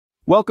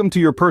Welcome to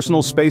your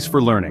personal space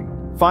for learning.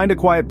 Find a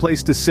quiet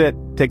place to sit,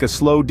 take a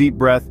slow, deep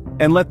breath,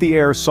 and let the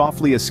air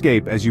softly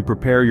escape as you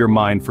prepare your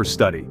mind for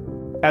study.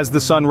 As the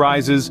sun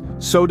rises,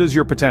 so does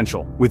your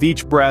potential. With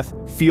each breath,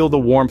 feel the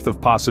warmth of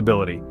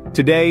possibility.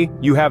 Today,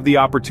 you have the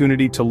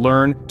opportunity to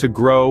learn, to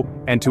grow,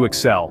 and to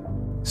excel.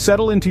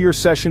 Settle into your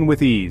session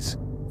with ease.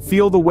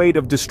 Feel the weight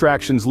of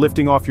distractions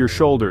lifting off your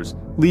shoulders,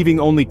 leaving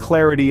only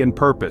clarity and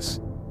purpose.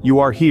 You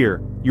are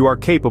here, you are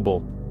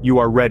capable, you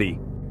are ready.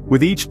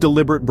 With each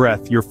deliberate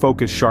breath, your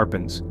focus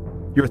sharpens.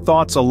 Your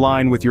thoughts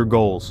align with your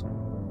goals.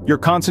 Your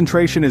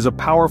concentration is a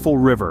powerful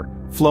river,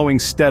 flowing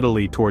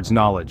steadily towards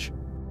knowledge.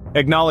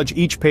 Acknowledge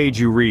each page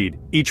you read,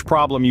 each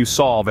problem you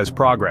solve as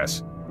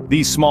progress.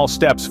 These small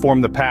steps form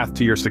the path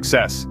to your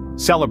success.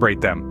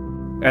 Celebrate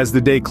them. As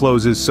the day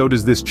closes, so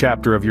does this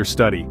chapter of your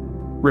study.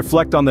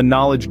 Reflect on the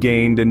knowledge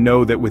gained and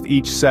know that with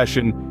each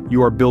session,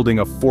 you are building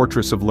a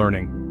fortress of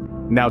learning.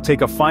 Now take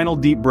a final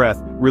deep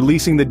breath,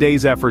 releasing the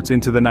day's efforts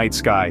into the night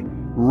sky.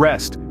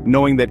 Rest,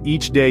 knowing that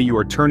each day you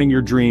are turning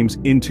your dreams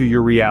into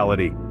your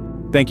reality.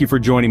 Thank you for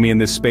joining me in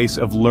this space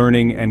of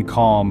learning and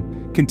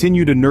calm.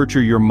 Continue to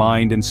nurture your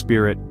mind and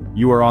spirit.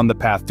 You are on the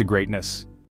path to greatness.